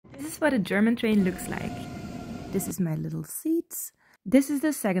This is what a German train looks like. This is my little seats. This is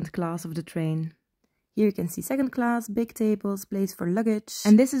the second class of the train. Here you can see second class, big tables, place for luggage.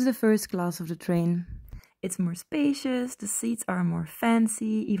 And this is the first class of the train. It's more spacious, the seats are more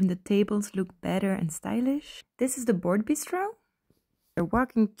fancy, even the tables look better and stylish. This is the board bistro. You're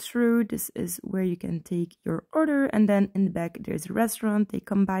walking through, this is where you can take your order, and then in the back there's a restaurant. They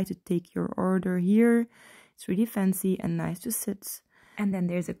come by to take your order here. It's really fancy and nice to sit. And then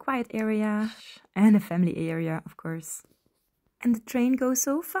there's a quiet area and a family area, of course. And the train goes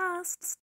so fast.